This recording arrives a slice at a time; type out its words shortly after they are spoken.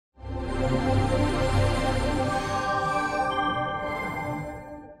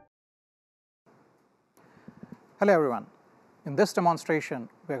Hello everyone. In this demonstration,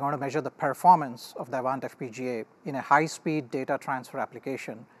 we are going to measure the performance of the Avant FPGA in a high-speed data transfer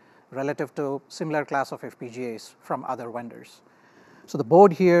application relative to similar class of FPGAs from other vendors. So the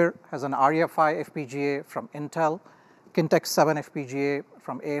board here has an REFI FPGA from Intel, Kintex 7 FPGA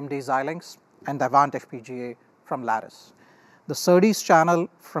from AMD Xilinx, and the Avant FPGA from Lattice. The SerDes channel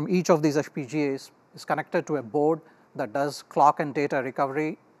from each of these FPGAs is connected to a board that does clock and data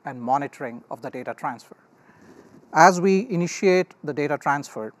recovery and monitoring of the data transfer. As we initiate the data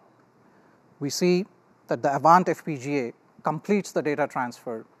transfer, we see that the Avant FPGA completes the data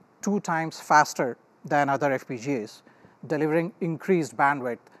transfer 2 times faster than other FPGAs, delivering increased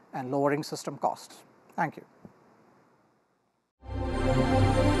bandwidth and lowering system costs. Thank you.